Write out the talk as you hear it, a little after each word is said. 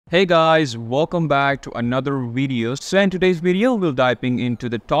Hey guys, welcome back to another video. So in today's video, we'll diving into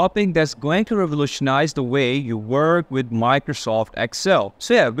the topic that's going to revolutionize the way you work with Microsoft Excel.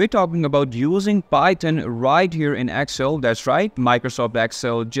 So yeah, we're talking about using Python right here in Excel. That's right, Microsoft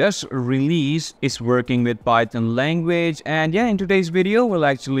Excel just released its working with Python language. And yeah, in today's video, we'll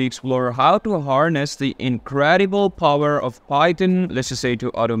actually explore how to harness the incredible power of Python, let's just say,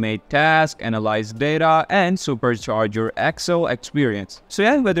 to automate tasks, analyze data, and supercharge your Excel experience. So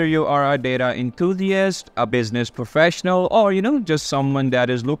yeah, whether you are a data enthusiast, a business professional, or just someone that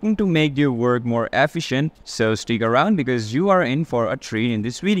is looking to make your work more efficient, so stick around because you are in for a treat in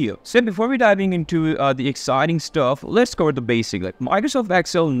this video. So before we diving into the exciting stuff, let's cover the basic. Like Microsoft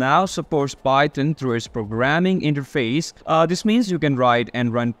Excel now supports Python through its programming interface. This means you can write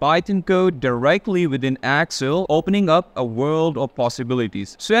and run Python code directly within Excel, opening up a world of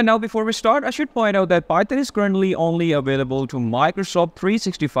possibilities. So yeah, now before we start, I should point out that Python is currently only available to Microsoft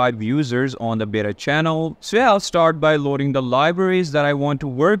 365 users on the beta channel. So yeah, I'll start by loading the libraries that I want to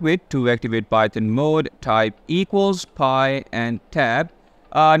work with. To activate Python mode, type equals pi and tab.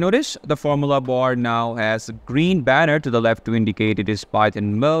 Notice the formula bar now has a green banner to the left to indicate it is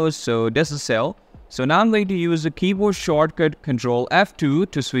Python mode, so that's a cell. So now I'm going to use the keyboard shortcut Control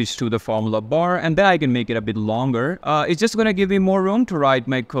F2 to switch to the formula bar, and then I can make it a bit longer. It's just going to give me more room to write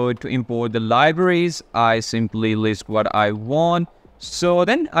my code to import the libraries. I simply list what I want. So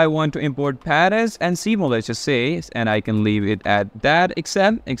then I want to import pandas and CMOL, let's just say, and I can leave it at that,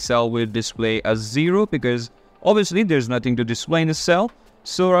 except Excel will display a 0 because obviously there's nothing to display in the cell.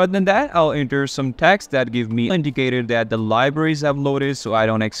 So rather than that, I'll enter some text that give me indicator that the libraries have loaded so I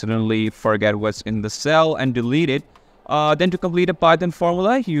don't accidentally forget what's in the cell and delete it. Then to complete a Python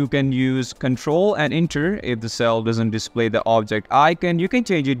formula, you can use Control and Enter. If the cell doesn't display the object icon, you can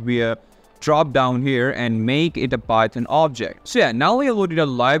change it via drop down here and make it a Python object. So yeah, now we have loaded the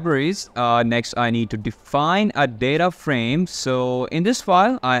libraries. Next, I need to define a data frame. So in this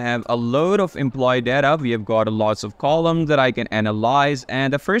file, I have a load of employee data. We have got lots of columns that I can analyze.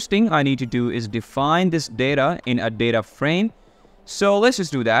 And the first thing I need to do is define this data in a data frame. So let's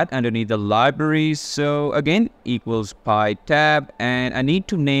just do that underneath the libraries. So again, equals pi tab, and I need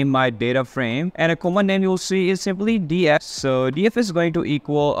to name my data frame, and a command name you'll see is simply df. So df is going to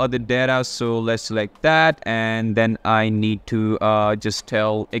equal the data, so let's select that, and then I need to just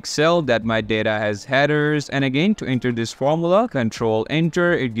tell Excel that my data has headers. And again, to enter this formula, Control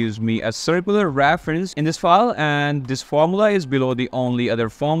Enter, it gives me a circular reference in this file, and this formula is below the only other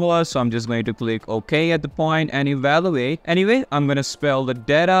formula, so I'm just going to click OK at the point and evaluate. Anyway, I'm going to spell the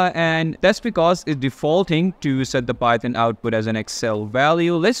data, and that's because it's defaulting to set the Python output as an Excel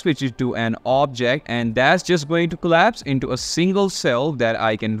value. Let's switch it to an object, and that's just going to collapse into a single cell that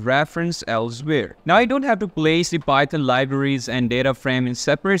I can reference elsewhere. Now I don't have to place the Python libraries and data frame in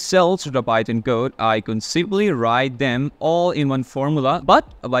separate cells to the Python code. I can simply write them all in one formula, but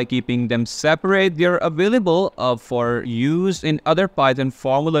by keeping them separate, they're available for use in other Python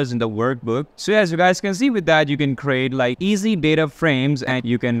formulas in the workbook. So as you guys can see, with that you can create like easy data frames, and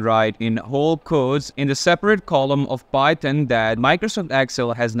you can write in whole codes in the separate column of Python that Microsoft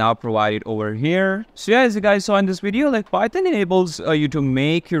Excel has now provided over here. So yeah, as you guys saw in this video, like Python enables you to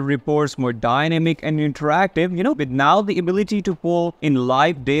make your reports more dynamic and interactive, with now the ability to pull in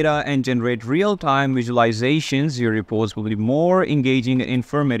live data and generate real-time visualizations. Your reports will be more engaging and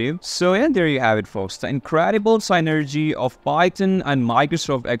informative. So yeah, there you have it, folks, the incredible synergy of Python and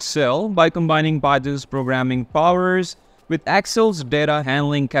Microsoft Excel. By combining Python's programming powers with Excel's data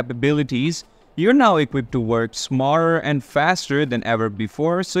handling capabilities, you're now equipped to work smarter and faster than ever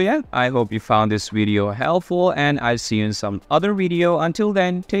before. So yeah, I hope you found this video helpful, and I'll see you in some other video. Until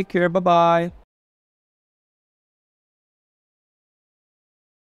then, take care, bye-bye.